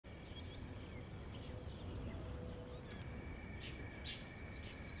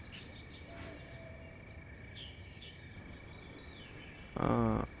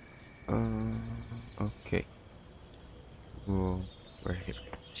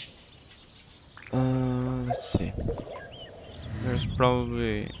There's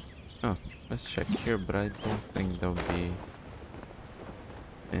probably... Oh, let's check here, but I don't think there'll be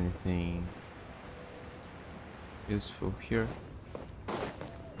anything useful here.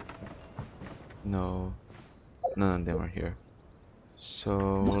 No, none of them are here.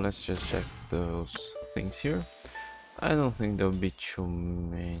 So let's just check those things here. I don't think there'll be too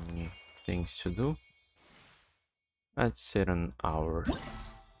many things to do. I'd say an hour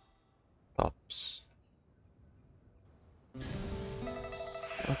tops.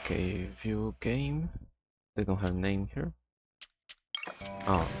 Okay, view game. They don't have name here.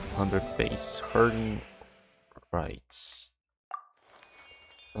 Oh, 100 pace, hurting rights.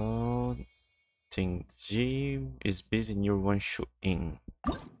 So, think G is busy near one shoe in.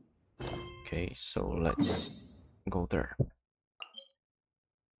 Okay, so let's go there.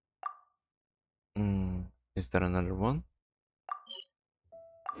 Is there another one?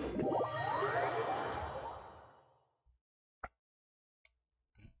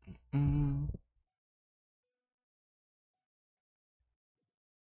 Mm.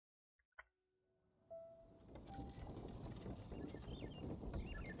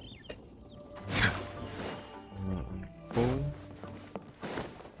 Cool.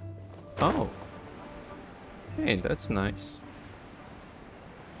 Oh, hey, that's nice.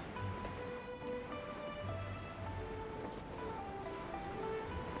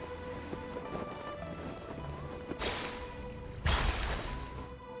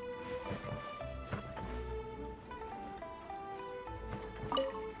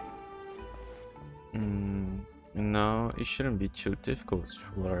 No, it shouldn't be too difficult.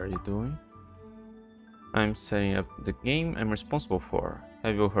 What are you doing? I'm setting up the game I'm responsible for.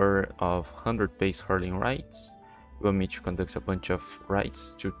 Have you heard of 100 pace hurling rights? You want me to conduct a bunch of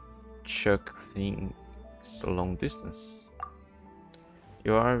rights to chuck things a long distance?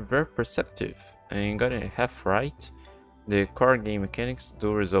 You are very perceptive, and you got it half right. The core game mechanics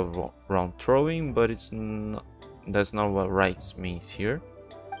do resolve around throwing, but that's not what rights means here.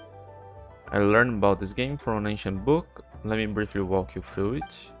 I learned about this game from an ancient book. Let me briefly walk you through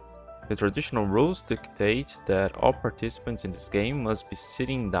it. The traditional rules dictate that all participants in this game must be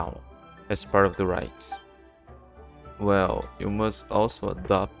sitting down as part of the rites. Well, you must also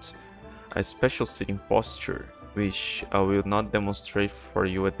adopt a special sitting posture, which I will not demonstrate for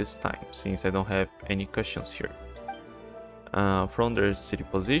you at this time, since I don't have any cushions here. From their sitting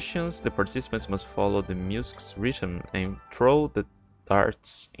positions, the participants must follow the music's rhythm and throw the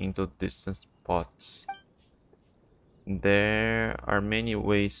darts into distant pots. There are many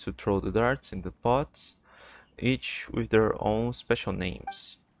ways to throw the darts in the pots, each with their own special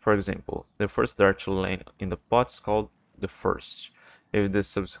names. For example, the first dart to land in the pot is called the first. If the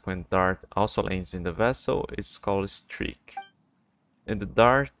subsequent dart also lands in the vessel, it's called a streak. If the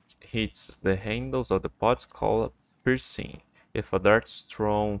dart hits the handles of the pot, it's called piercing. If a dart is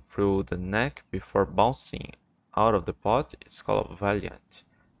thrown through the neck before bouncing out of the pot, it's called valiant.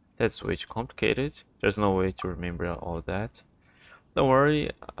 That's way too complicated. There's no way to remember all that. Don't worry,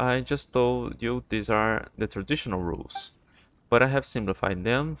 I just told you these are the traditional rules, but I have simplified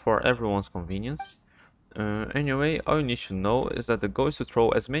them for everyone's convenience. Anyway, all you need to know is that the goal is to throw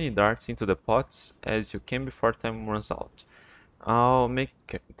as many darts into the pots as you can before time runs out.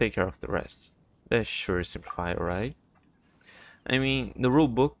 Take care of the rest. That sure is simplified, right? I mean, the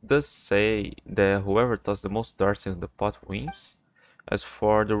rulebook does say that whoever tosses the most darts into the pot wins. As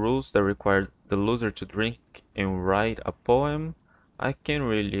for the rules that require the loser to drink and write a poem, I can't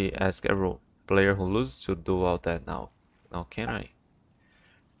really ask every player who loses to do all that now. Now can I?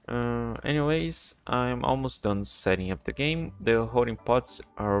 Anyways, I'm almost done setting up the game. The holding pots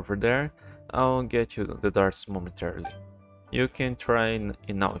are over there. I'll get you the darts momentarily. You can try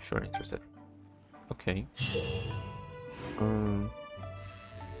it now if you're interested. Okay.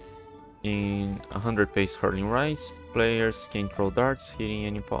 In 100 pace hurling rights, players can throw darts hitting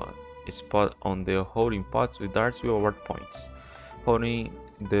any pot. A spot on the holding pots with darts will award points. Holding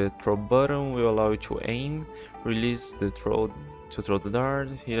the throw button will allow you to aim, release the throw to throw the dart,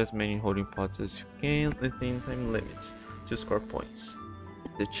 hit as many holding pots as you can within time limit to score points.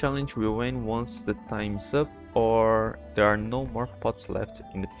 The challenge will end once the time's up or there are no more pots left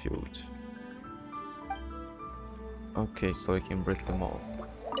in the field. Okay, so I can break them all.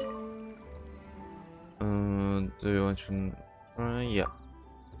 Do you want to try? Yeah.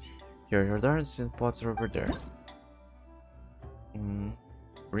 Here are your darts and pots are over there.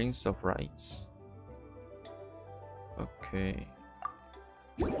 Rings of rights. Okay.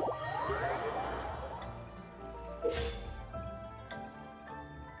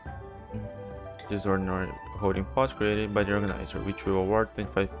 This ordinary holding pot created by the organizer, which will award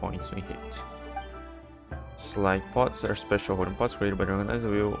 25 points when hit. Pots, like pots, are special holding pots created by the organizer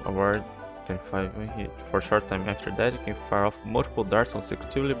will award 25 when hit. For a short time after that, you can fire off multiple darts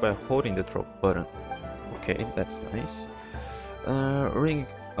consecutively by holding the throw button. Okay, that's nice. Ring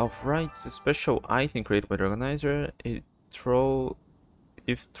of Rights, a special item created by the organizer. If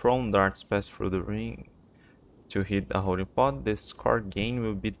thrown darts pass through the ring to hit a holding pot, the score gain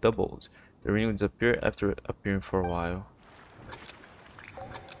will be doubled. The ring will disappear after appearing for a while.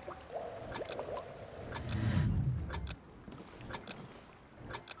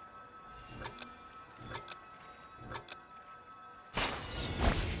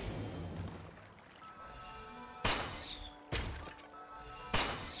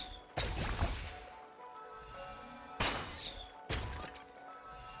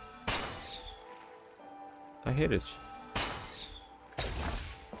 I hit it.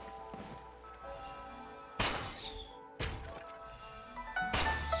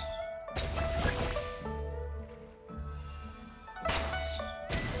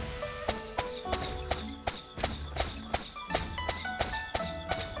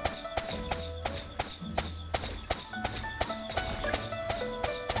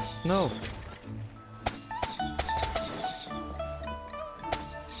 No.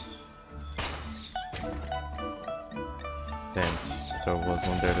 Damn, there was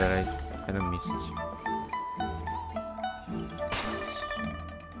one there that I kinda missed.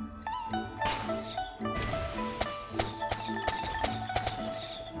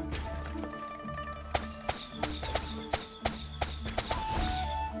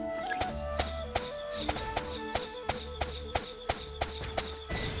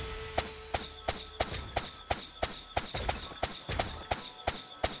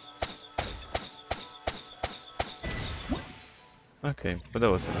 Okay, but that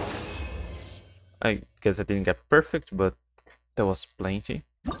was enough. I guess I didn't get perfect, but that was plenty.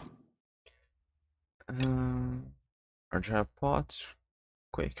 Agile pot,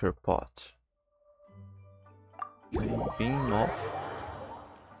 Quaker pot. Beam off.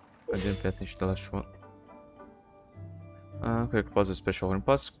 I didn't pay attention to the last one. Quaker pots are special holding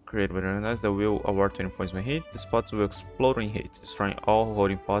pots created by the organizer that will award 20 points when hit. These pots will explode when hit, destroying all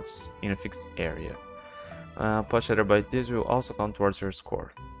holding pots in a fixed area. Pots shattered by this will also count towards your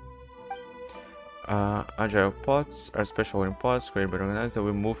score. Agile pots are special holding pots created by the organizer that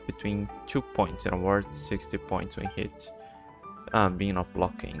will move between 2 points and award 60 points when hit. Being not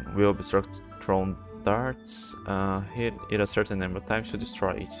blocking. Will obstruct thrown darts. Hit it a certain number of times to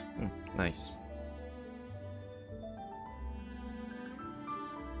destroy it. Nice.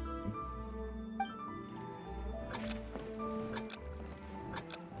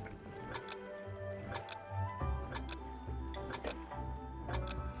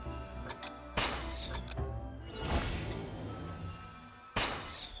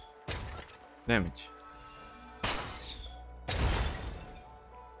 Damage.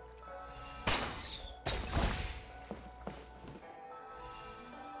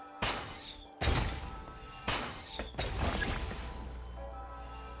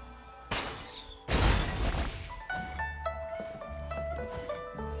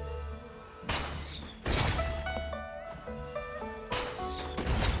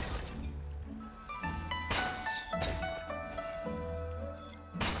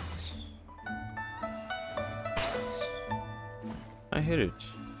 I hit it.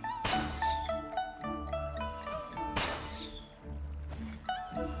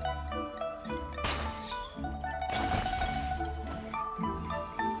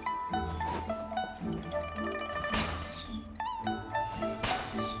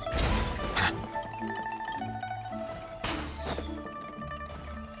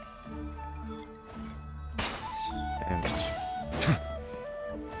 Damage.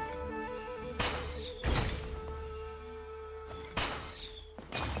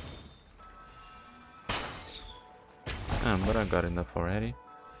 But I got enough already.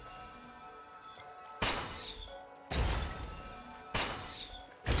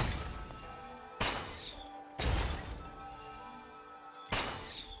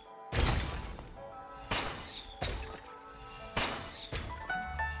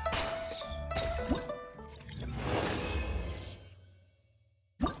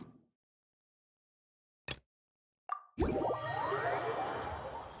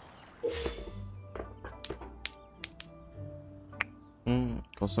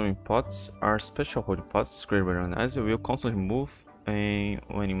 Consuming pots are special holding pots created by the organizer. Will constantly move, and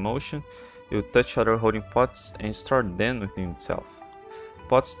when in motion, it will touch other holding pots and store them within itself.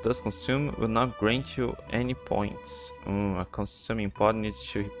 Pots thus consumed will not grant you any points. A consuming pot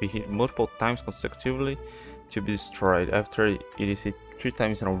needs to be hit multiple times consecutively to be destroyed. After it is hit 3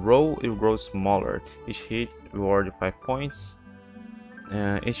 times in a row, it will grow smaller. Each hit reward 5 points.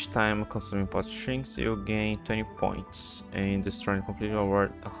 Each time consuming pot shrinks, you gain 20 points. And destroying completely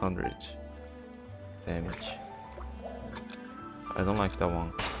reward 100 damage. I don't like that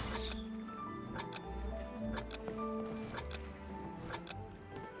one.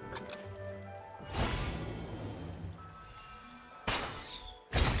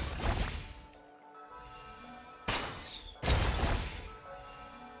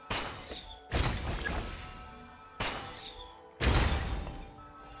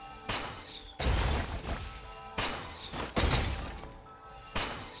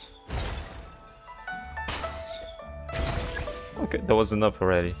 Okay, that was enough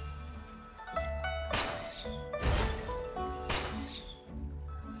already.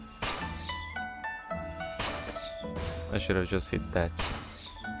 I should have just hit that.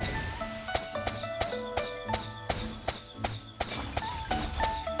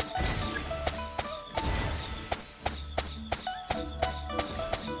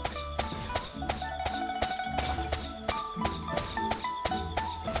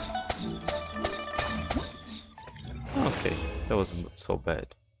 Okay, that wasn't so bad.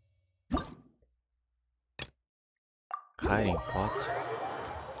 Hiding pot.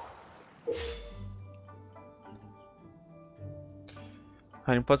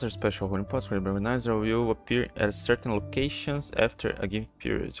 Hiding pots are special. Hiding pots, when recognized, will appear at certain locations after a given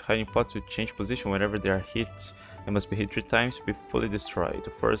period. Hiding pots will change position whenever they are hit and must be hit 3 times to be fully destroyed.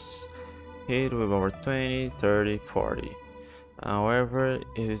 The first hit will be over 20, 30, 40. However,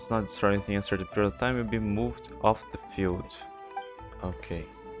 if it's not destroying anything in a certain period of time, it will be moved off the field. Okay.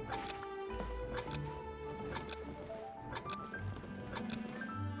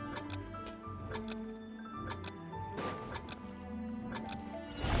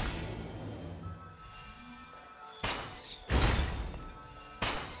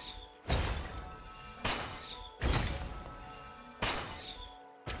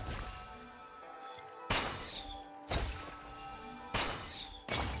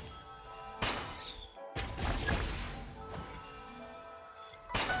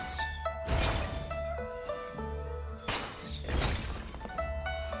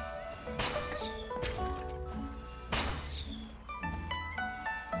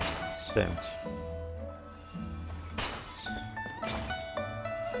 Damn it.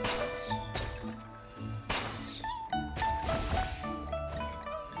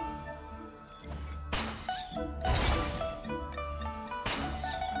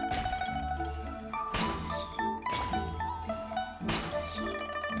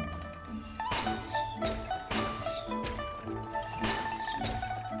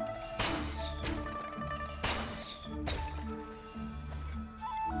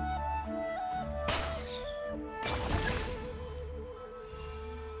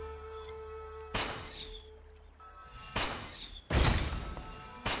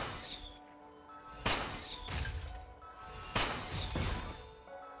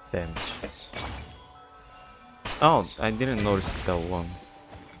 Damage. Oh, I didn't notice that one.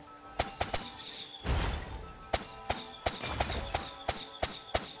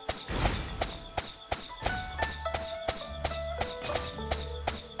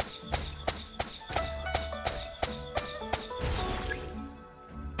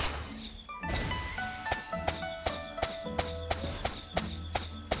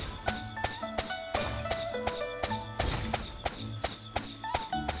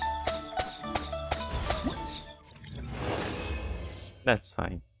 That's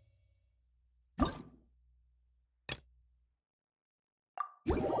fine.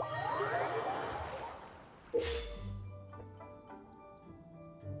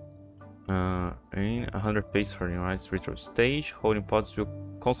 In 100 pace for the right retro stage, holding pods will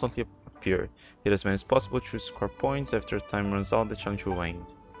constantly appear. Hit as many as possible to score points. After time runs out, the challenge will end.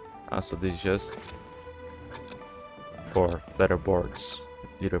 So this is just for leaderboards.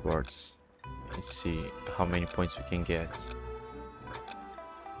 Let's see how many points we can get.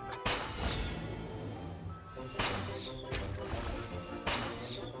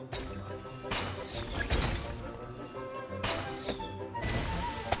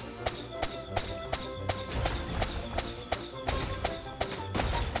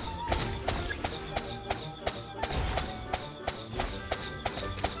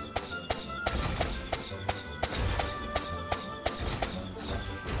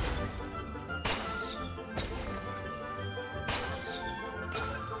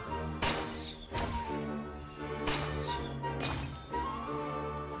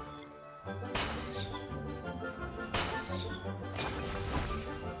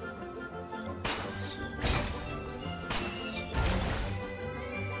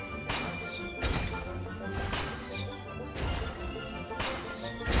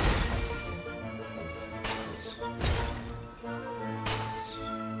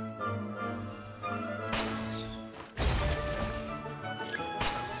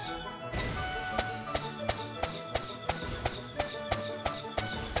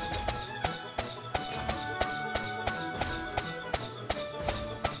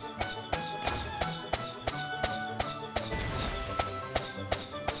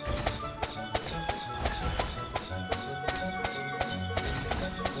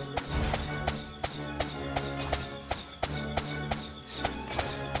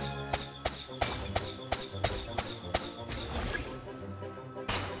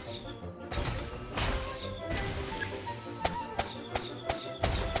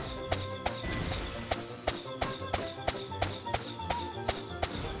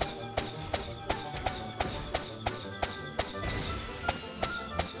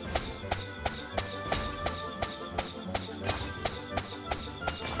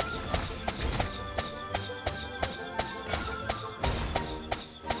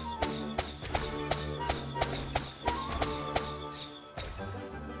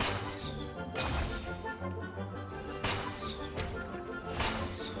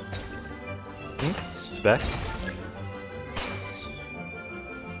 back.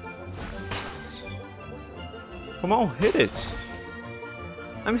 Come on, hit it!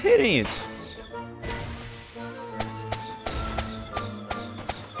 I'm hitting it!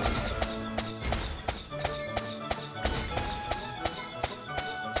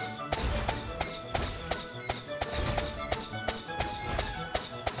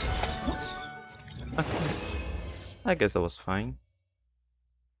 I guess that was fine.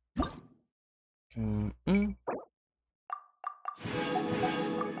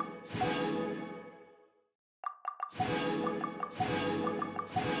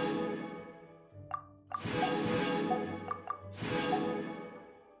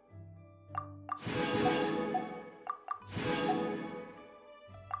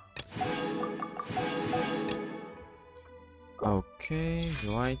 Okay,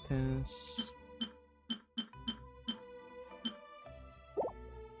 new items.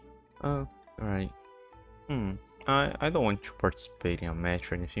 Oh, alright. I don't want to participate in a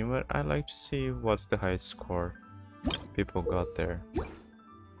match or anything, but I'd like to see what's the highest score people got there.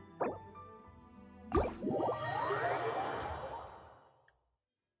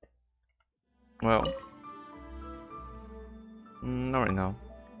 Well, not right now.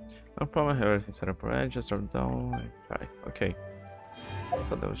 No problem, I have everything set up already, just drop down. Right, okay.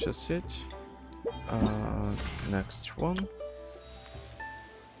 But that was just it. Next one.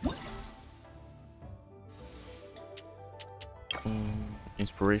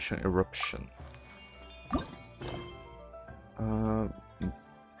 Inspiration eruption.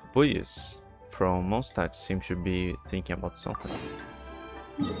 Boyes from Mondstadt seems to be thinking about something.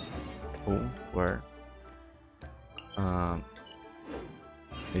 Who? Where?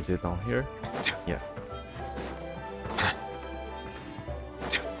 Is it down here? Yeah.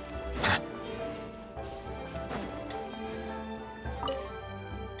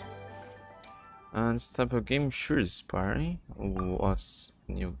 And this type of game sure is inspiring. What's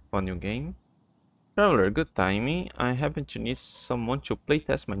a new game? Traveler, good timing. I happen to need someone to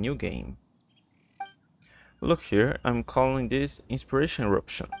playtest my new game. Look here, I'm calling this Inspiration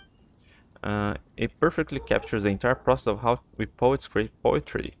Eruption. It perfectly captures the entire process of how we poets create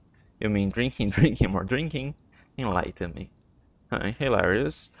poetry. You mean drinking, drinking, more drinking? Enlighten me.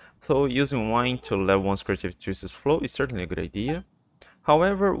 Hilarious. So using wine to let one's creative juices flow is certainly a good idea.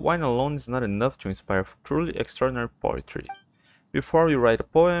 However, wine alone is not enough to inspire truly extraordinary poetry. Before we write a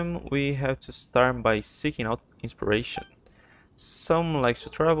poem, we have to start by seeking out inspiration. Some like to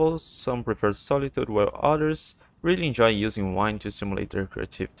travel, some prefer solitude, while others really enjoy using wine to stimulate their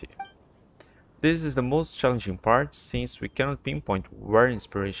creativity. This is the most challenging part, since we cannot pinpoint where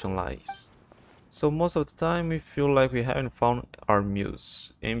inspiration lies. So most of the time we feel like we haven't found our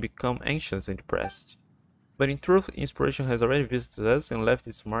muse, and become anxious and depressed. But in truth, inspiration has already visited us and left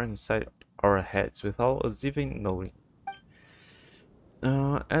its mark inside our heads without us even knowing.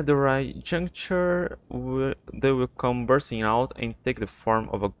 At the right juncture, they will come bursting out and take the form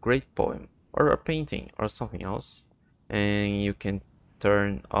of a great poem, or a painting, or something else, and you can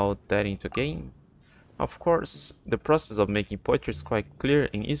turn all that into a game. Of course, the process of making poetry is quite clear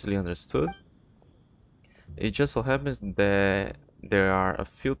and easily understood. It just so happens that there are a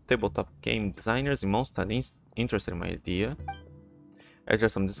few tabletop game designers in Mondstadt interested in my idea. After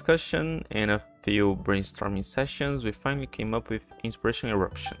some discussion and a few brainstorming sessions, we finally came up with Inspiration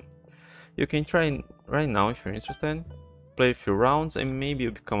Eruption. You can try it right now if you're interested. Play a few rounds and maybe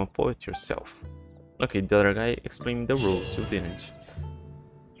you become a poet yourself. Okay, the other guy explained the rules, you didn't.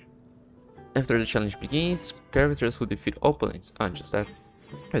 After the challenge begins, characters who defeat opponents, just that,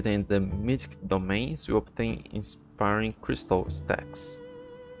 within the mythic domains will obtain Inspiring Crystal stacks.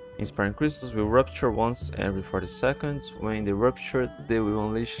 Inspiring crystals will rupture once every 40 seconds. When they rupture, they will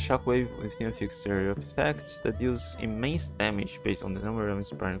unleash a shockwave within a fixed area of effect that deals immense damage based on the number of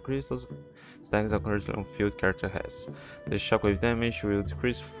inspiring crystals stacks a currently on field character has. The shockwave damage will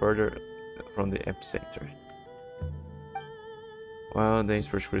decrease further from the epicenter. While the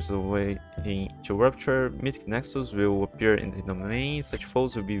inspiration crystal waiting to rupture, mythic nexus will appear in the domain. Such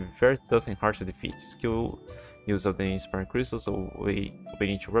foes will be very tough and hard to defeat. Skill use of the inspiring crystals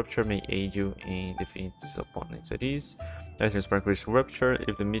waiting to rupture may aid you in defeating these opponents. That is, after inspiring crystal rupture,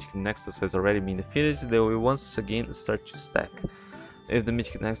 if the mythic nexus has already been defeated, they will once again start to stack. If the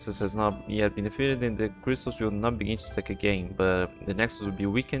mythic nexus has not yet been defeated, then the crystals will not begin to stack again, but the nexus will be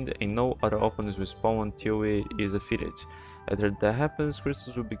weakened and no other opponents will spawn until it is defeated. After that happens,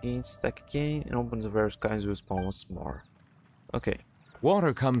 crystals will begin to stack again and opponents of various kinds will spawn once more. Okay.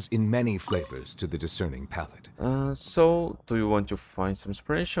 Water comes in many flavors to the discerning palate. So, do you want to find some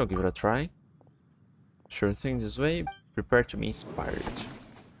inspiration or give it a try? Sure thing, this way, prepare to be inspired.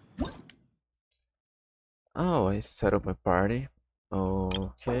 Oh, I set up my party.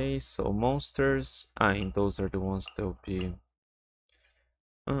 Okay, so monsters. And those are the ones that will be.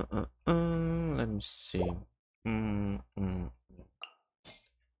 Let me see. Mm, mm.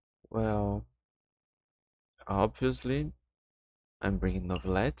 Well, obviously, I'm bringing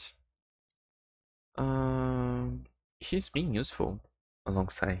Novelette. Um, he's being useful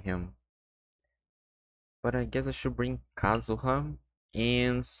alongside him. But I guess I should bring Kazuha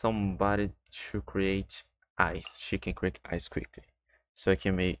and somebody to create ice. She can create ice quickly. So I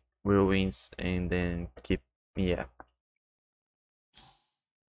can make whirlwinds and then keep. Yeah.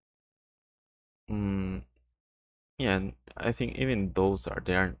 Mm, yeah, and I think even those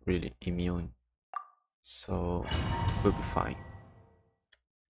they aren't really immune. So we'll be fine.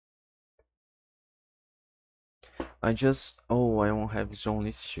 I won't have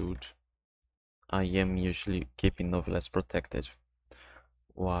Zhongli's shield. I am usually keeping Noveless protected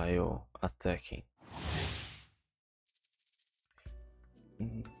while attacking.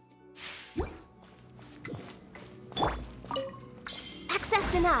 Mm.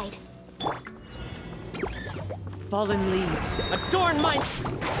 Access denied. Fallen leaves, adorn my...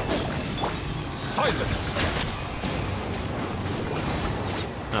 Silence!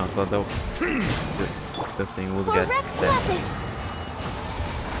 No, I thought the thing would For get Rex dead. Lapis!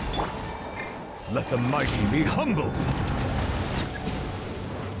 Let the mighty be humbled!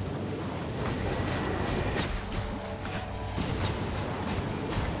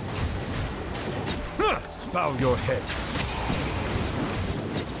 Bow your head.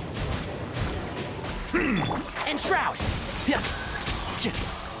 Enshroud!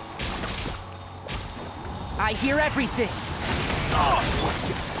 I hear everything!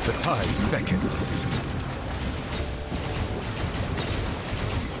 The tides beckon.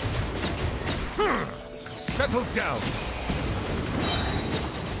 Settle down.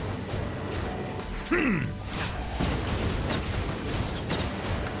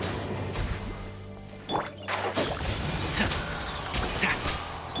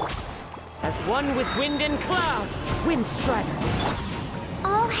 As one with wind and cloud, Windstrider!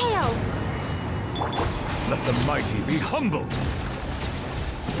 All hail! Let the mighty be humbled.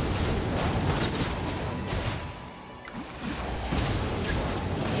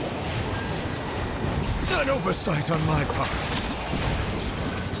 An oversight on my part.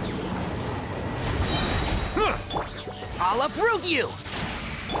 I'll uproot you!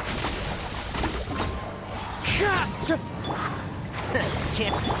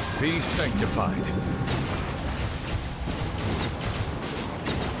 Can't see. Be sanctified.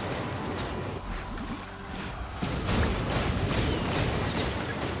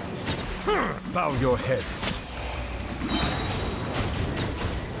 Bow your head.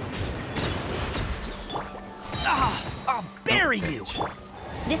 I'll bury you!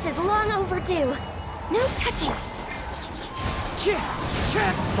 This is long overdue. No touching.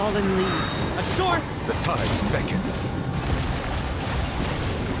 Fallen leaves, adorn... The tides beckon.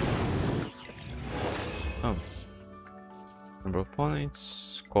 Oh. Number of opponents,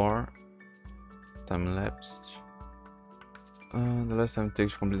 score, time lapsed. The less time it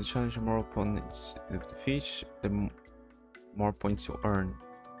takes to complete the challenge, the more opponents you defeat, the more points you earn.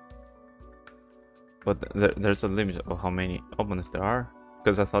 But there's a limit of how many opponents there are,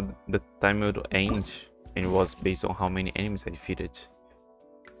 because I thought the time would end and it was based on how many enemies I defeated.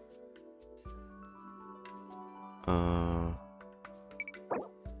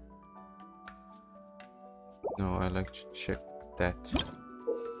 No, I like to check that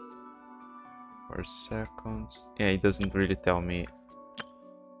for seconds. Yeah, it doesn't really tell me.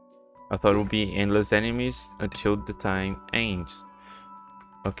 I thought it would be endless enemies until the time ends.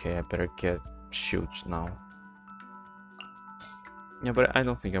 Okay, I better get shield now. Yeah, but I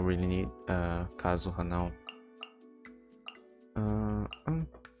don't think I really need Kazuha now.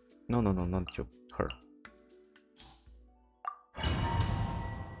 No, not you, her.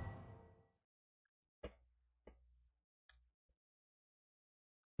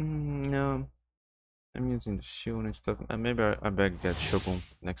 No, I'm using the shield and stuff. Maybe I better get Shogun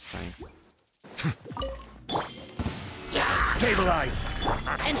next time. Stabilize.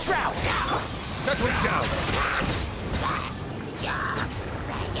 Enshroud! Settle down.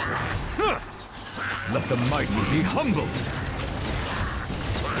 Let the mighty be humbled.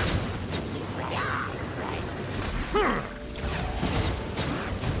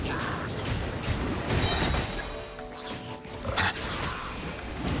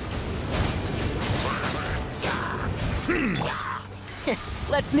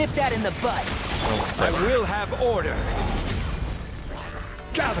 Let's nip that in the bud. I will have order.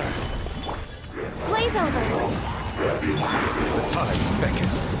 Gather. Blaze over. The tides beckon.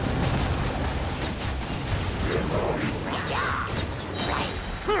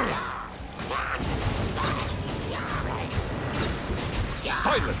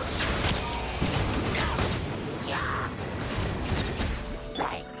 Silence!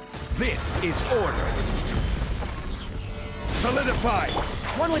 This is order. Solidify!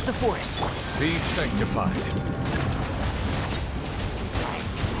 One with the forest. Be sanctified.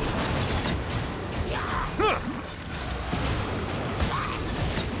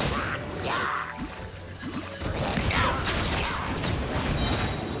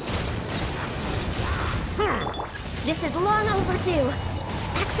 This is long overdue.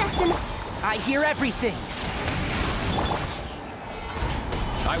 Access to... I hear everything.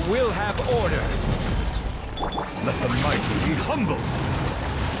 I will have order. Let the mighty be humbled.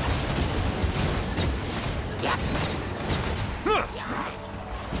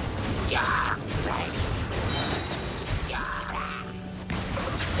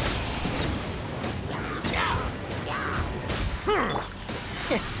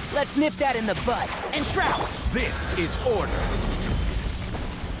 Let's nip that in the bud. And shroud. This is order.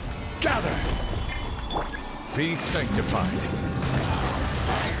 Gather. Be sanctified.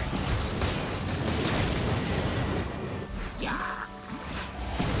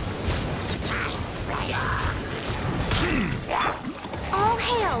 All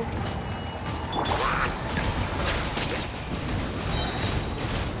hail!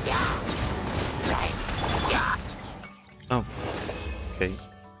 Oh, okay.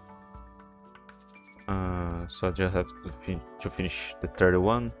 So I just have to finish the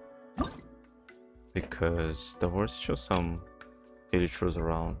 31 because there were still some editors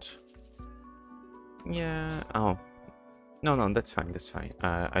around. Yeah. Oh, no, that's fine. That's fine.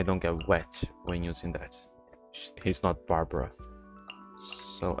 I don't get wet when using that. He's not Barbara,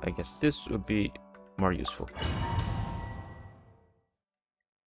 so I guess this would be more useful.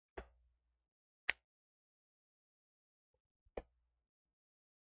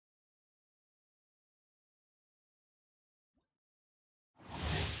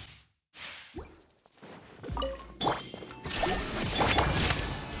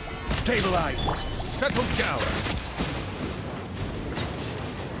 Stabilize. Settle down.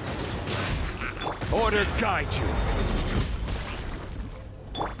 Order guide you.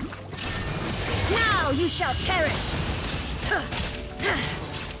 Now you shall perish!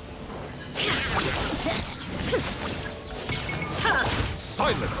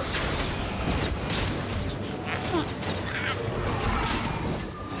 Silence.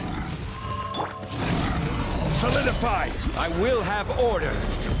 Solidify. I will have order.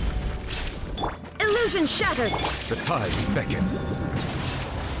 Illusion shattered! The tides beckon.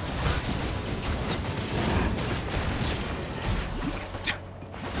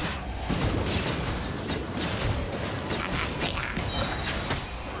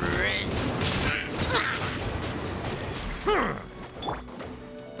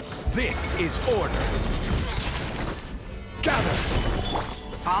 This is order. Gather.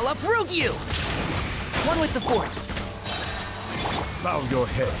 I'll uproot you. One with the fort. Bow your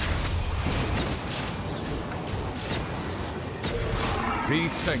head. Be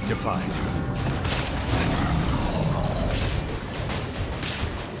sanctified.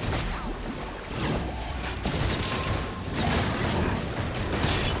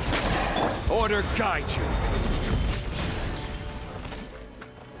 Order guide you.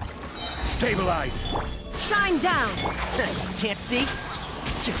 Stabilize. Shine down! Can't see?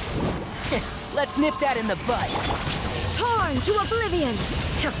 Let's nip that in the bud. Torn to oblivion!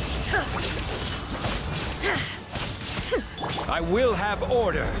 I will have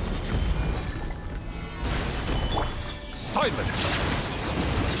order. Silence.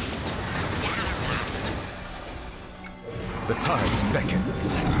 The tides beckon.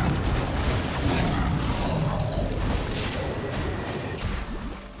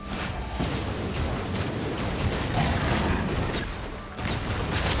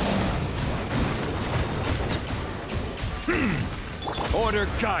 Order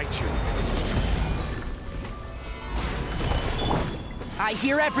guide you. I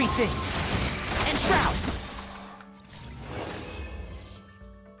hear everything. And shroud.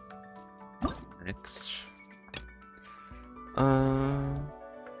 Next.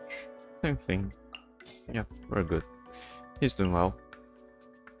 Same thing. Yeah, we're good. He's doing well.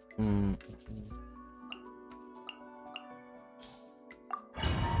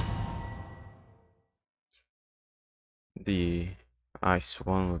 The ice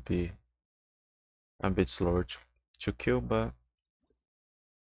one would be a bit slower to kill, but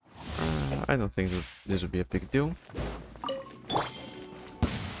I don't think that this would be a big deal.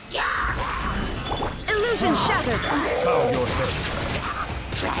 Illusion shattered! Bow your head.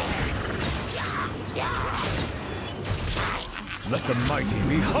 Let the mighty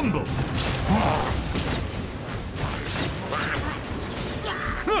be humbled.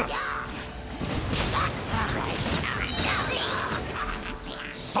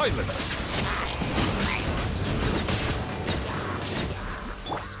 Silence!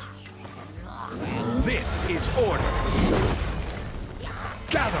 This is order.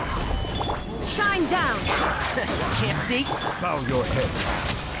 Gather! Shine down! Can't see? Bow your head.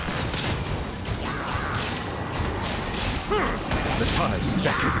 The tides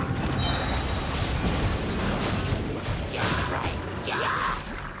beckon.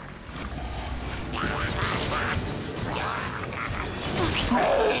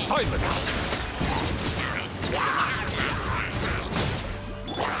 Silence!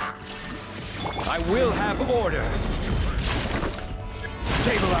 I will have order.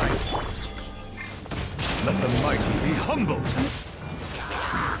 Stabilize. Let the mighty be humbled.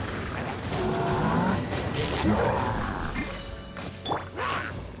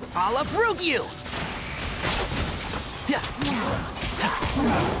 I'll uproot you!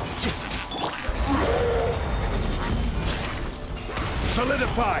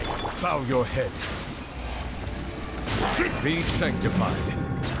 Solidify! Bow your head. Be sanctified.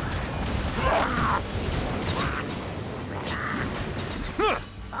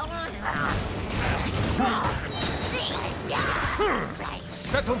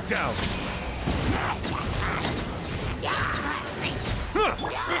 Settle down.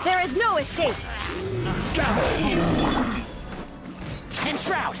 There is no escape! And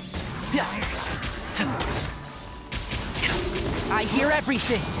shroud! I hear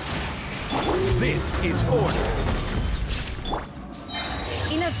everything! This is order.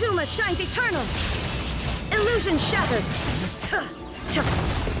 Inazuma shines eternal! Illusion shattered!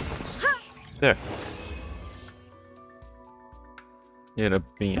 There. You end up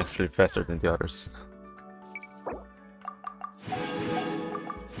being actually faster than the others.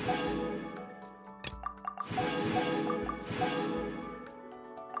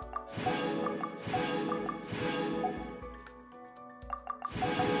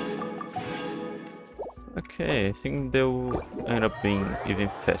 Okay, I think they'll end up being even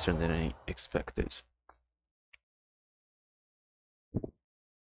faster than I expected.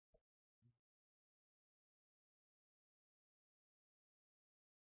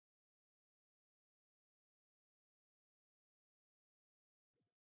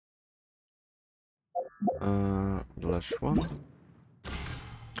 The last one.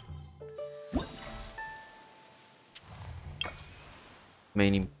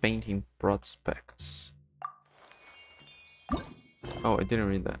 Main painting prospects. Oh, I didn't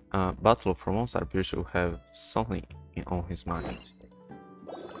read that. Battle from one side appears to have something on his mind.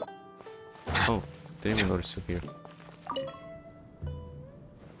 Oh, didn't even notice you here.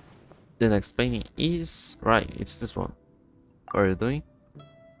 The next painting is... right, it's this one. What are you doing?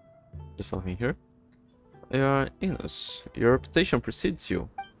 There's something here. You are Inus. Your reputation precedes you.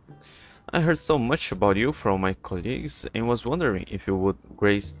 I heard so much about you from my colleagues and was wondering if you would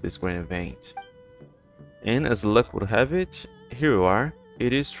grace this grand event. And as luck would have it, here you are.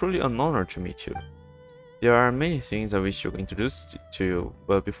 It is truly an honor to meet you. There are many things I wish to introduce to you,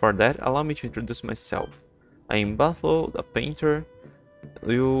 but before that, allow me to introduce myself. I am Battle, a painter.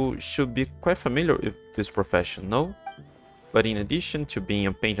 You should be quite familiar with this profession, no? But in addition to being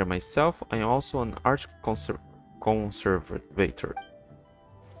a painter myself, I am also an art conservator.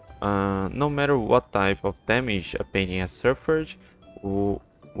 No matter what type of damage a painting has suffered,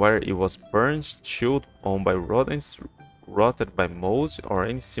 whether it was burned, chewed on by rodents, rotted by molds, or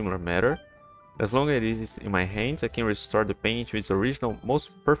any similar matter, as long as it is in my hands, I can restore the painting to its original,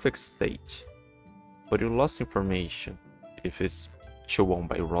 most perfect state. But you lost information if it's chewed on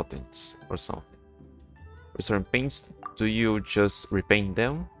by rodents or something. Restoring paints, do you just repaint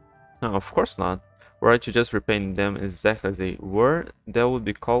them? No, of course not. Were I to just repaint them exactly as they were, that would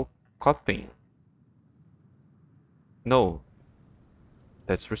be called copying. No,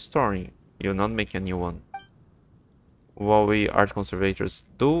 that's restoring. You'll not make a new one. What we art conservators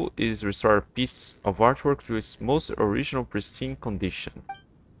do is restore a piece of artwork to its most original pristine condition.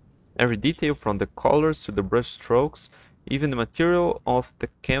 Every detail from the colors to the brush strokes, even the material of the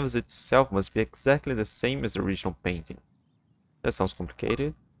canvas itself must be exactly the same as the original painting. That sounds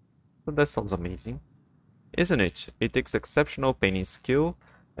complicated, but that sounds amazing. Isn't it? It takes exceptional painting skill,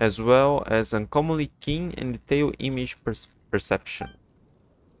 as well as uncommonly keen and detailed image perception.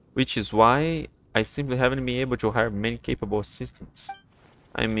 Which is why I simply haven't been able to hire many capable assistants.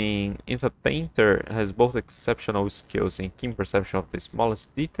 I mean, if a painter has both exceptional skills and keen perception of the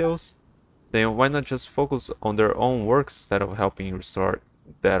smallest details, then why not just focus on their own work instead of helping restore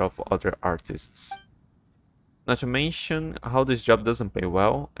that of other artists? Not to mention how this job doesn't pay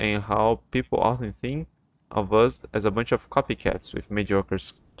well and how people often think of us as a bunch of copycats with mediocre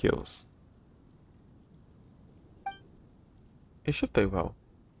skills. It should pay well.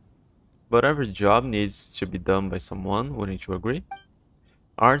 But every job needs to be done by someone, wouldn't you agree?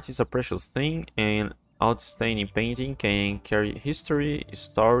 Art is a precious thing, and outstanding painting can carry history,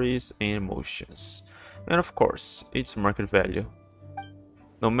 stories, and emotions. And of course, its market value.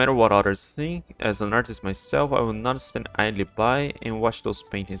 No matter what others think, as an artist myself, I will not stand idly by and watch those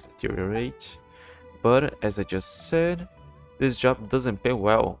paintings deteriorate. But, as I just said, this job doesn't pay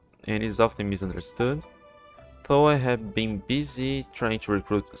well, and is often misunderstood. Though I have been busy trying to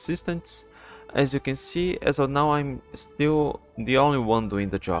recruit assistants, as you can see, as of now I'm still the only one doing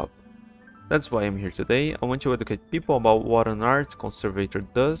the job. That's why I'm here today. I want to educate people about what an art conservator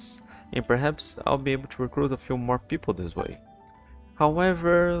does, and perhaps I'll be able to recruit a few more people this way.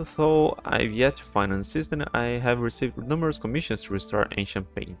 However, though I've yet to find an assistant, I have received numerous commissions to restore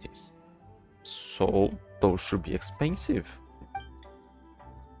ancient paintings. So, those should be expensive.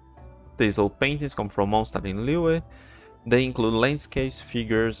 These old paintings come from Mondstadt in Liyue. They include landscapes,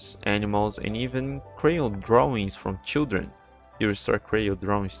 figures, animals, and even crayon drawings from children. You restore crayon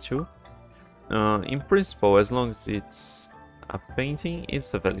drawings too? In principle, as long as it's a painting,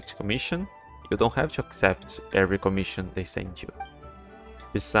 it's a valid commission. You don't have to accept every commission they send you.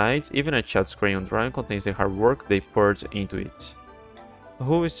 Besides, even a child's crayon drawing contains the hard work they poured into it.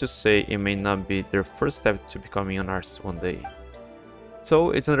 Who is to say it may not be their first step to becoming an artist one day?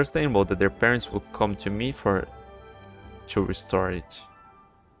 So it's understandable that their parents will come to me to restore it.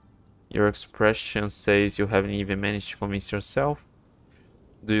 Your expression says you haven't even managed to convince yourself.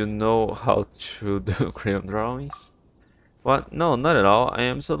 Do you know how to do crayon drawings? What? No, not at all. I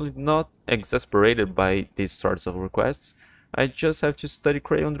am absolutely not exasperated by these sorts of requests. I just have to study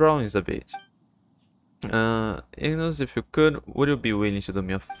crayon drawings a bit. Ignos, if you could, would you be willing to do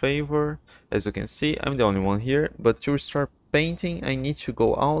me a favor? As you can see, I'm the only one here, but to restore painting, I need to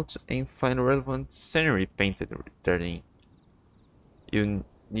go out and find relevant scenery painted therein. You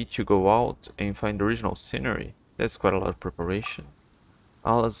need to go out and find the original scenery. That's quite a lot of preparation.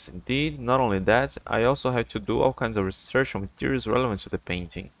 Alas, indeed, not only that, I also have to do all kinds of research on materials relevant to the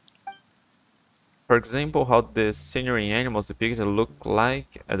painting. For example, how the scenery and animals depicted looked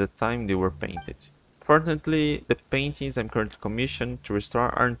like at the time they were painted. Fortunately, the paintings I'm currently commissioned to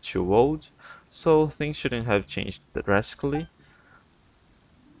restore aren't too old, so things shouldn't have changed drastically.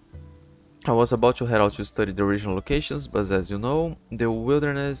 I was about to head out to study the original locations, but as you know, the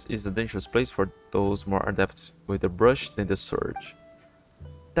wilderness is a dangerous place for those more adept with the brush than the sword.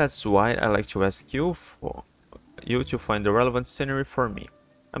 That's why I like to ask you to find the relevant scenery for me.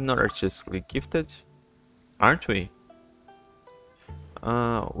 I'm not artistically gifted, aren't we?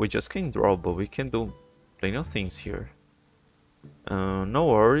 We just can't draw, but we can do plenty of things here. No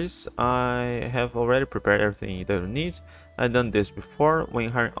worries, I have already prepared everything that you need. I've done this before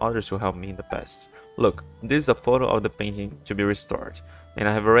when hiring others to help me in the past. Look, this is a photo of the painting to be restored, and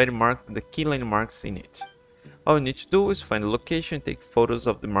I have already marked the key landmarks in it. All you need to do is find the location and take photos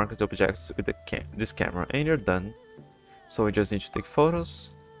of the marked objects with this camera, and you're done. So we just need to take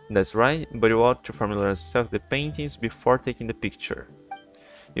photos. That's right, but you ought to familiarize yourself with the paintings before taking the picture.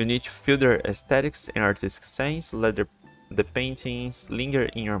 You need to feel their aesthetics and artistic sense, let the paintings linger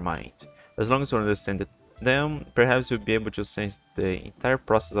in your mind. As long as you understand them, perhaps you'll be able to sense the entire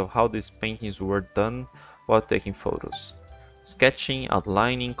process of how these paintings were done while taking photos. Sketching,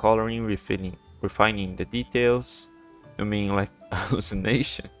 outlining, coloring, refining the details. You mean like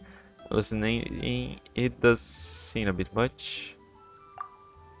hallucination? Hallucinating, it does seem a bit much.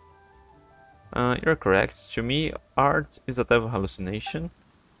 You're correct. To me, art is a type of hallucination.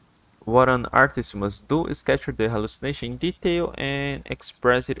 What an artist must do is capture the hallucination in detail and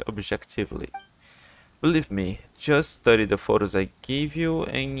express it objectively. Believe me, just study the photos I gave you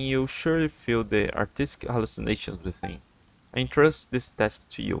and you'll surely feel the artistic hallucinations within. I entrust this task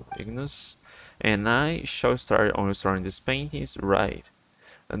to you, Ignis, and I shall start on restoring these paintings right.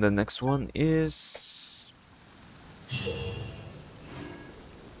 And the next one is...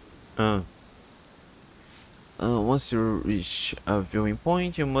 once you reach a viewing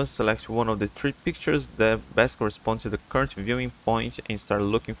point, you must select one of the 3 pictures that best correspond to the current viewing point and start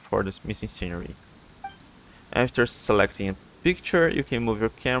looking for the missing scenery. After selecting a picture, you can move your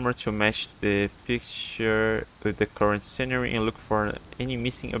camera to match the picture with the current scenery and look for any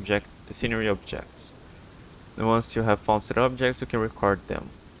missing scenery objects. And once you have found said objects, you can record them.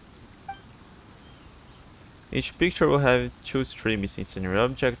 Each picture will have 2 to 3 missing scenery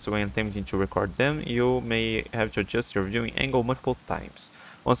objects. When attempting to record them, you may have to adjust your viewing angle multiple times.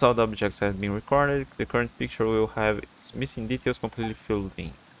 Once all the objects have been recorded, the current picture will have its missing details completely filled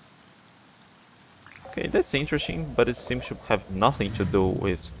in. Okay, that's interesting, but it seems to have nothing to do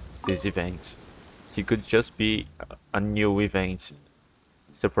with this event. It could just be a new event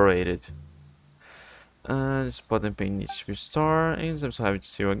separated. The spot and paint needs to be restored, and I'm so happy to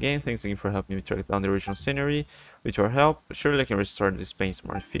see you again. Thanks again for helping me track down the original scenery. With your help, surely I can restore these paints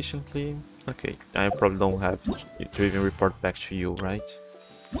more efficiently. Okay, I probably don't have to even report back to you, right?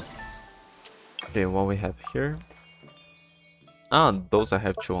 Okay, what we have here? Ah, those I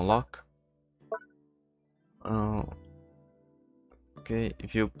have to unlock. Oh, okay,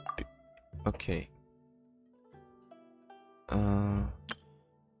 if you... Okay.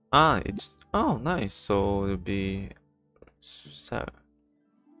 It's... Oh, nice, so it'll be... 7...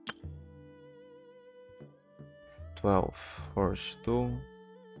 12, horse 2.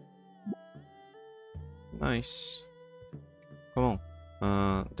 Nice. Come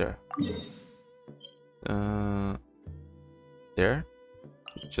on. There. There?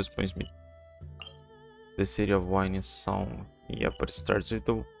 It just points me. The city of wine is song. Yeah, but it starts with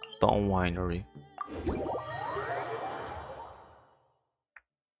the Dawn Winery.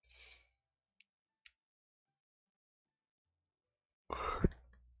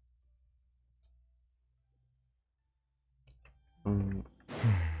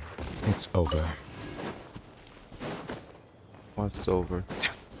 It's over. What's over?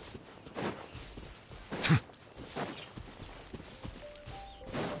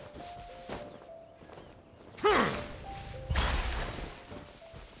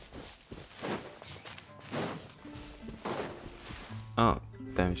 Oh,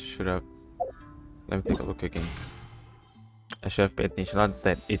 damn, should have... Let me take a look again. I should have paid attention, not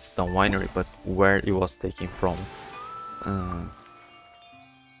that it's the winery, but where it was taken from.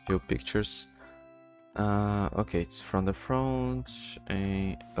 Few pictures. Okay, it's from the front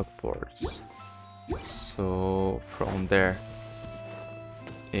and upwards. So, from there.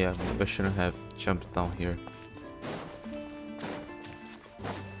 Yeah, maybe I shouldn't have jumped down here.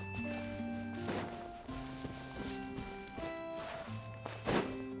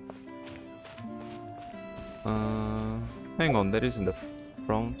 Hang on, that is in the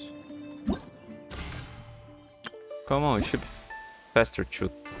front. Come on, it should be faster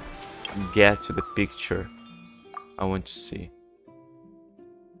to get to the picture I want to see.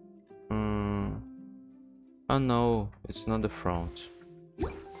 Oh no, it's not the front.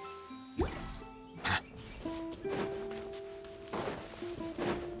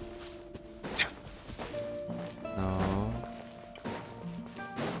 No.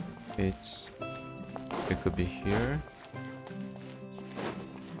 It could be here.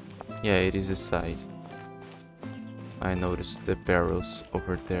 Yeah, it is the side. I noticed the barrels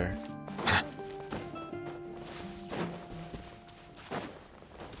over there.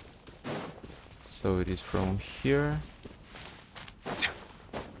 So it is from here.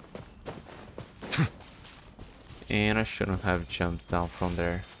 And I shouldn't have jumped down from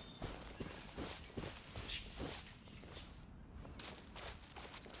there.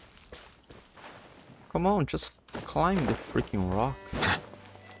 Come on, just climb the freaking rock.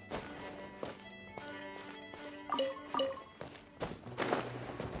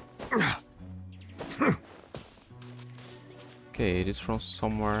 Okay, it is from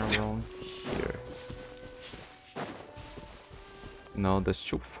somewhere around here. No, that's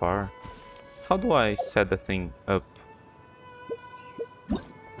too far. How do I set the thing up?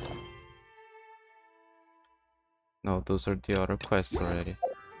 No, those are the other quests already.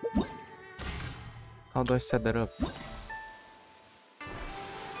 How do I set that up?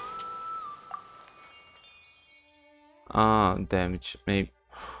 Ah, damage. Maybe.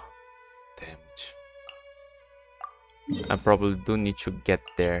 Damage. I probably do need to get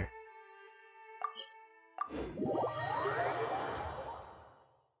there.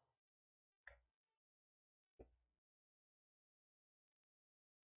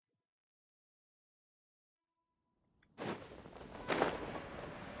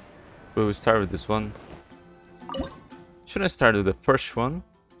 Will we start with this one? Should I start with the first one?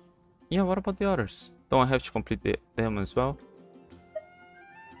 Yeah, what about the others? Don't I have to complete them as well?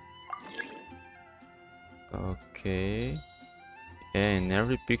 Okay. Yeah, in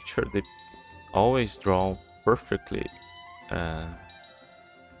every picture they always draw perfectly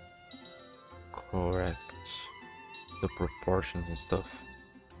correct the proportions and stuff.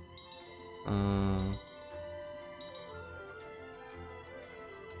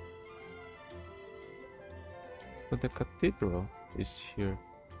 But the cathedral is here.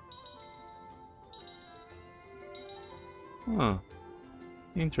 Huh.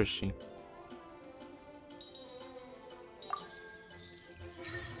 Interesting.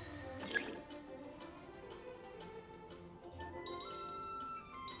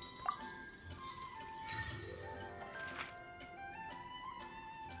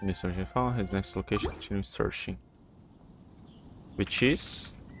 Mission found. His next location. Continue searching. Which is?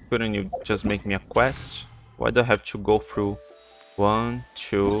 Couldn't you just make me a quest? Why do I have to go through 1,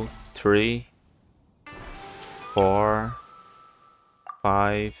 2, 3, 4,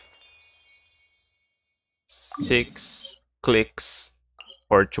 5, 6 clicks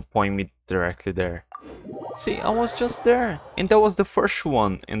or to point me directly there? See, I was just there, and that was the first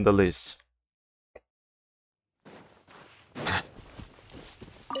one in the list.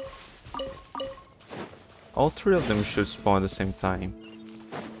 All three of them should spawn at the same time.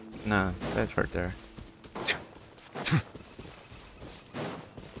 Nah, that's right there.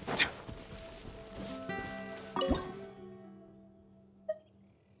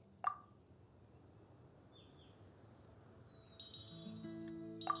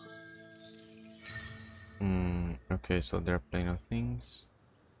 Okay, so there are plenty of things.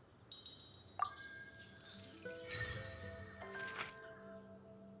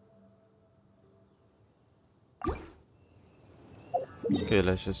 Okay,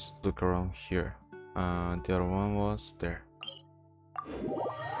 let's just look around here. The other one was there.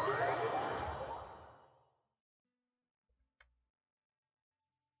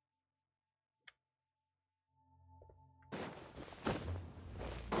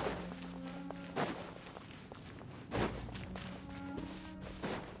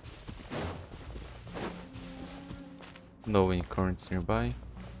 No any currents nearby.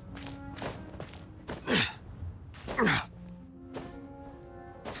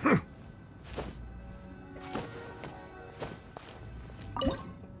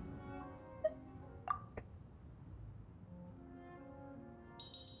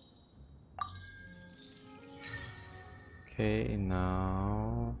 Okay,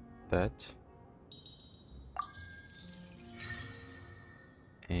 now that.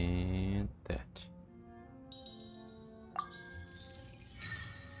 And that.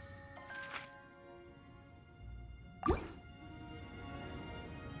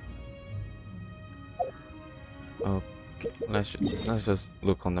 Okay, let's just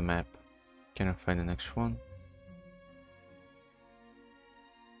look on the map. Can I find the next one?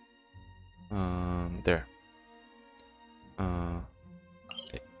 There.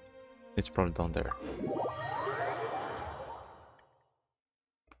 It's probably down there.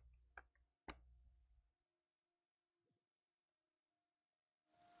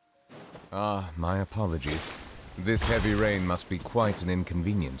 Ah, my apologies. This heavy rain must be quite an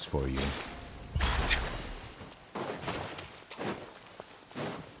inconvenience for you.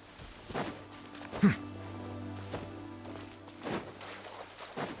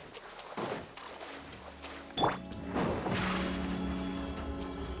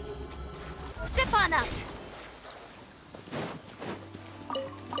 Step on up!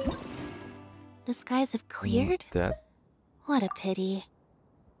 The skies have cleared? That. What a pity.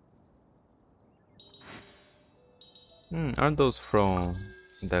 Aren't those from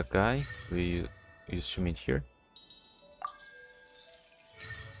that guy we used to meet here?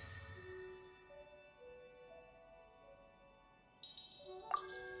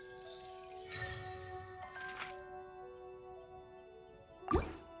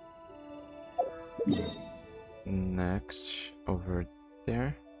 Next, over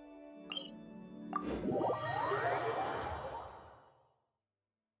there.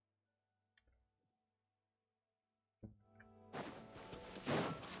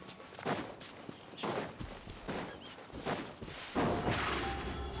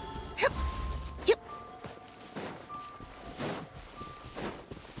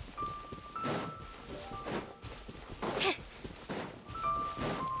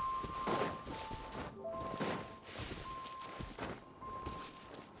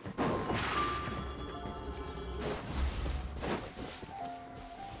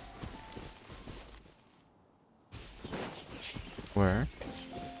 Where?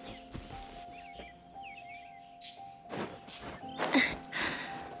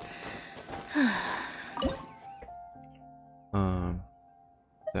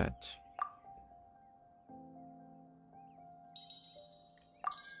 That.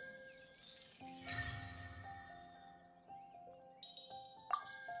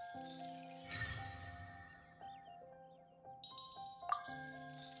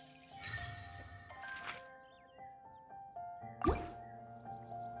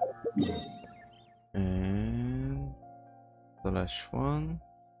 And the last one.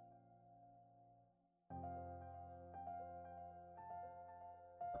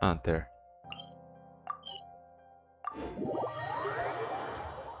 Ah, there.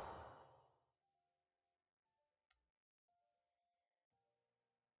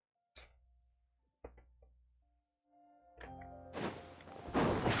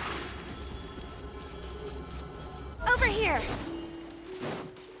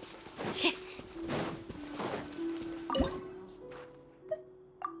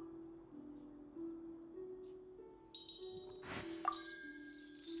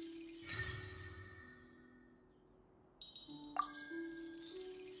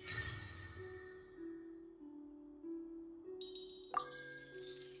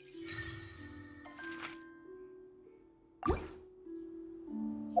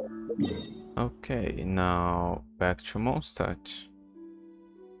 Okay, now back to Mondstadt.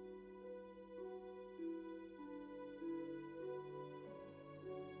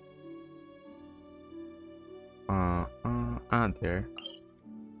 There.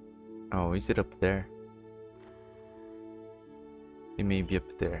 Oh, is it up there? It may be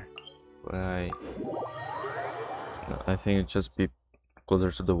up there, but I think it'd just be closer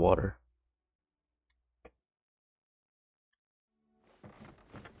to the water.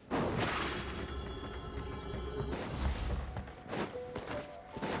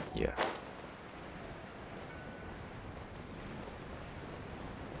 Yeah.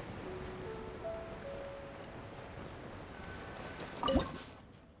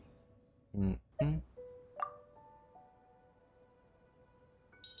 Mm-mm.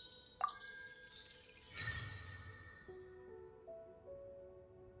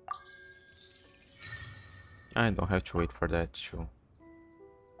 I don't have to wait for that too.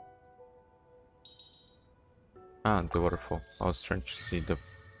 The waterfall. I was trying to see the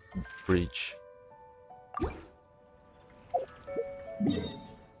bridge.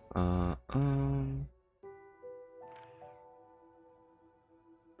 Uh, um...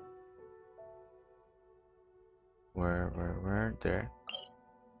 Where? There.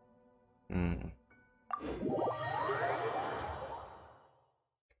 Hmm.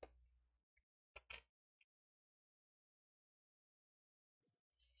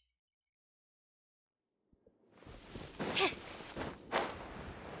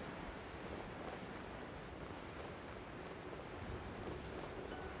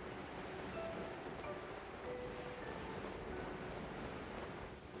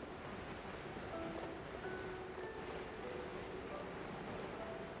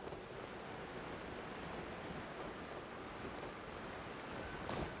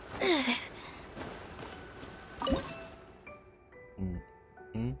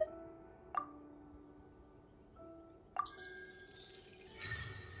 Mm-mm.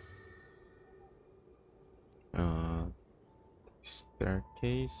 Uh,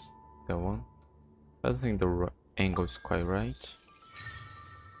 Staircase. That one. I don't think the angle is quite right.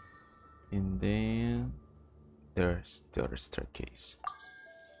 And then there's the other staircase.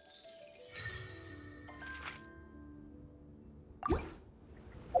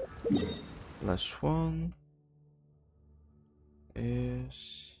 Last one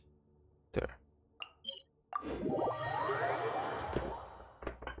is there.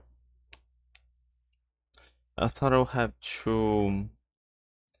 I thought I'll have to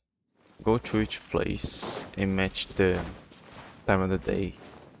go to each place and match the time of the day.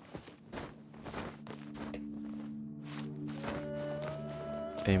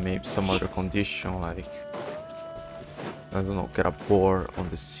 And maybe some other condition, like, I don't know, get a boar on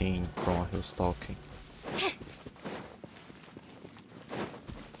the scene from what he was talking.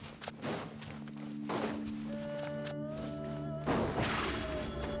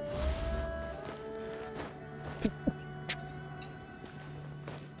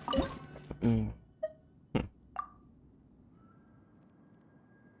 Mm.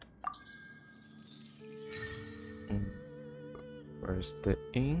 Mm. Where's the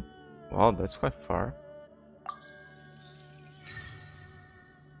inn? Wow, that's quite far.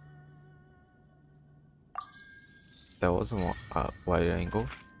 That was a wide angle.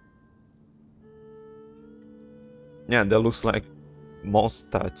 Yeah, that looks like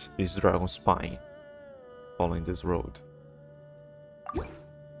Mondstadt is Dragon's Spine following this road.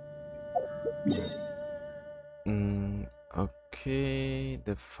 Okay,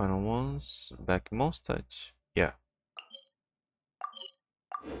 the final ones back in Mondstadt. Yeah.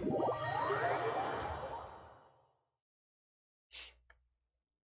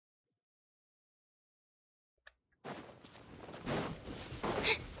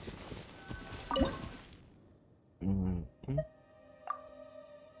 Mm -hmm.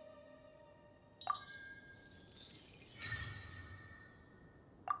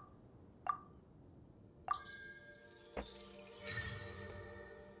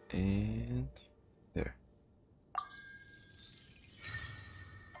 And there.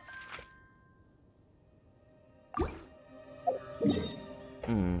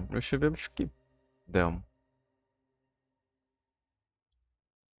 Eu should be able to keep them.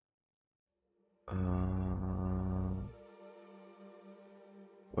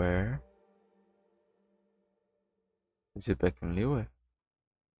 Where? Is it back in Liyue?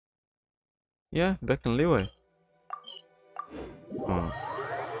 Yeah, back in Liyue. Hmm.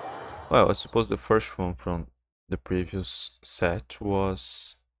 Well, I suppose the first one from the previous set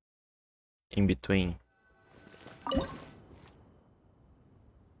was in between.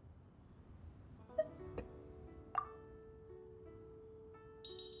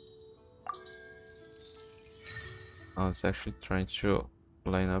 I was actually trying to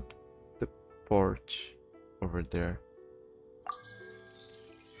line up the porch over there.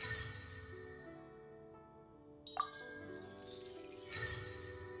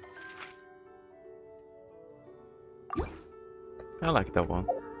 I like that one.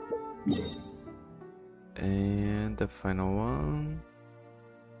 And the final one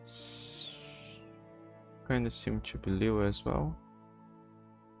kind of seemed to be Liyue as well,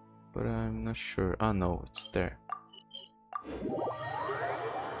 but I'm not sure. Oh no, it's there.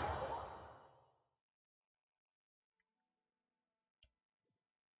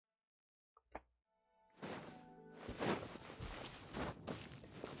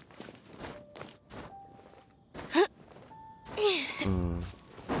 Hmm.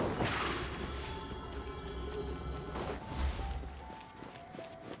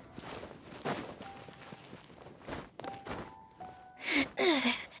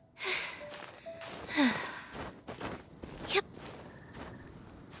 Yep.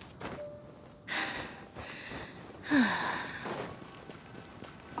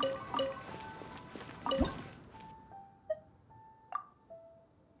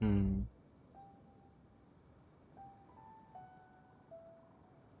 Hmm.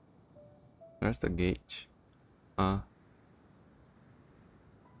 Where's the gate? Ah.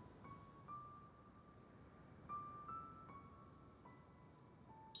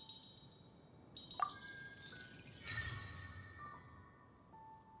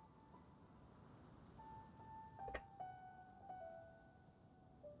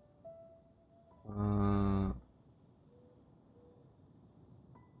 Uh,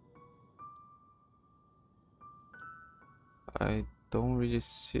 I don't really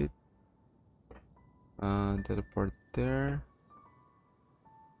see it. Teleport there.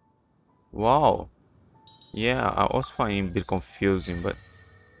 Wow. Yeah, I was finding a bit confusing, but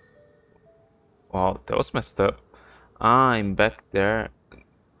wow, that was messed up. Ah, I'm back there.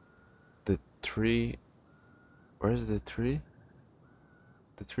 The tree. Where's the tree?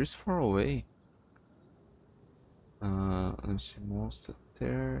 The tree's far away. Let me see, monster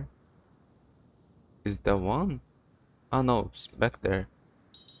there. Is that one? Oh no, it's back there.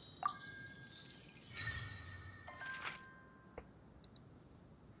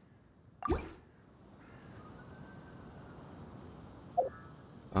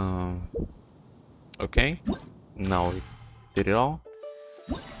 Um, okay. Now we did it all.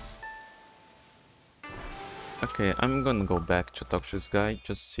 Okay, I'm gonna go back to talk to this guy,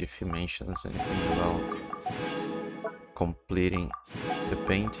 just see if he mentions anything about completing the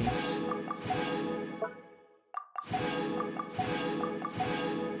paintings.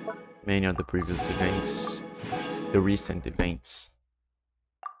 Many of the previous events, the recent events,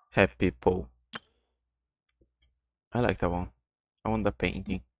 have people. I like that one. I want the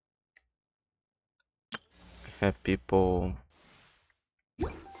painting. Have people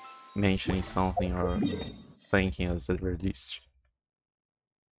mentioning something or thanking us at release.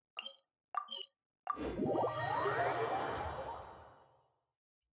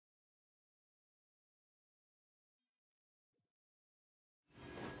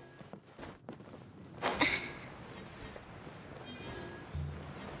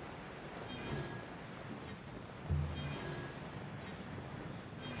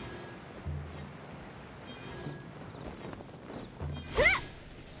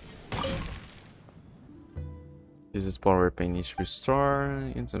 This is power pain needs to restore.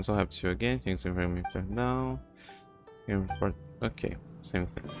 In some so happens to you again. Things are very turned down. Report. Okay, same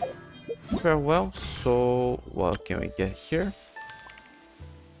thing. Very well. So what can we get here?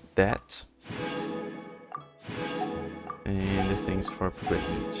 That. And the things for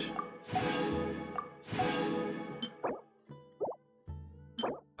equipment.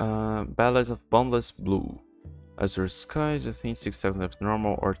 Ballad of Boundless Blue. Azure Skies, within 6 seconds of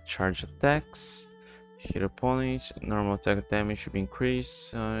normal or charge attacks. Hit opponent, normal attack damage should be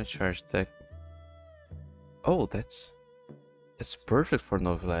increased. Charge attack. Oh, that's perfect for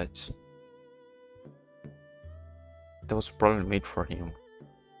Novelet. That was probably made for him.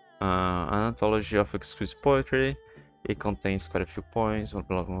 An anthology of exquisite poetry. It contains quite a few points, one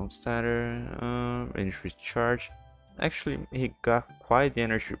block on starter, energy recharge. Actually, he got quite the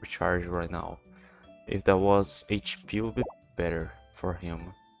energy recharge right now. If that was HP, it would be better for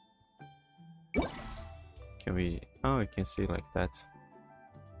him. Can we... Oh, I can see like that.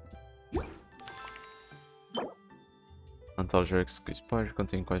 Anthology exclusive poetry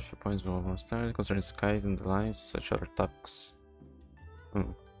containing quite a few points of more style concerning skies and the lines, such other topics.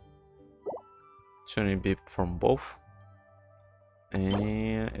 Shouldn't it be from both?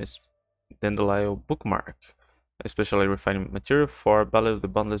 And it's Dandelion bookmark, especially refined material for Ballad of the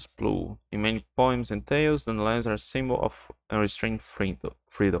Boundless Blue. In many poems and tales, dandelions are a symbol of unrestrained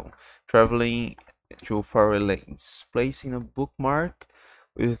freedom, traveling through faraway lanes. Placing a bookmark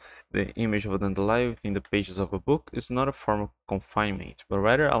with the image of a dandelion within the pages of a book is not a form of confinement, but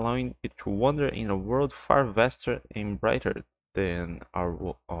rather allowing it to wander in a world far vaster and brighter than our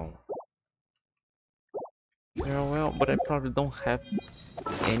own. Yeah, well, but I probably don't have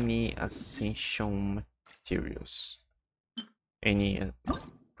any essential materials, any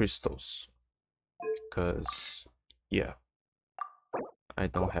crystals, because yeah, I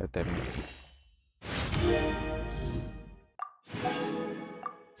don't have that many.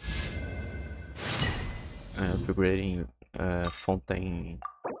 Upgrading fountain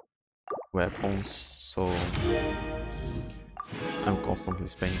weapons, so I'm constantly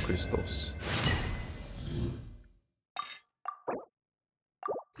spending crystals.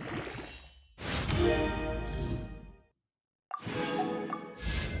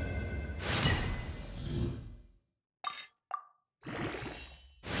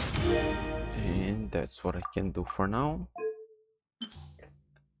 And that's what I can do for now.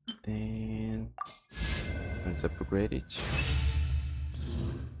 And let's upgrade it.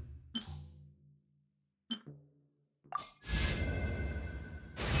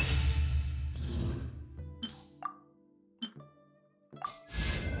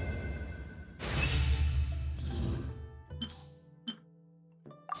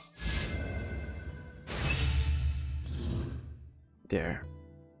 There.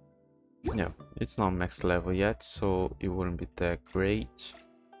 Yeah, it's not max level yet, so it wouldn't be that great.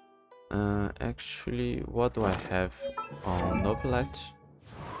 Actually, what do I have on Novelet?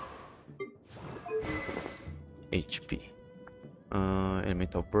 HP.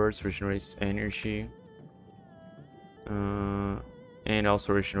 Elemental Burst regenerates energy. And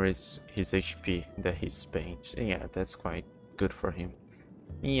also regenerates his HP that he spent. Yeah, that's quite good for him.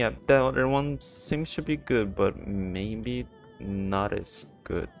 Yeah, the other one seems to be good, but maybe not as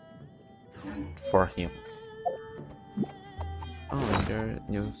good for him. Oh, and there are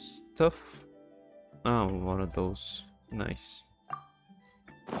new stuff. Oh, one of those. Nice.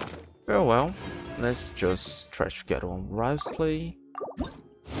 Very well, let's just try to get on Rousley.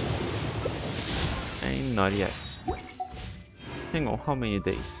 And not yet. Hang on, how many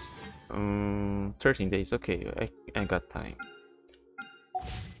days? 13 days, okay, I got time.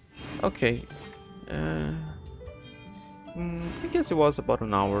 Okay. I guess it was about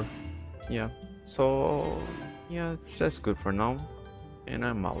an hour. Yeah, so yeah, that's good for now. And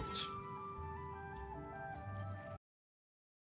I'm out.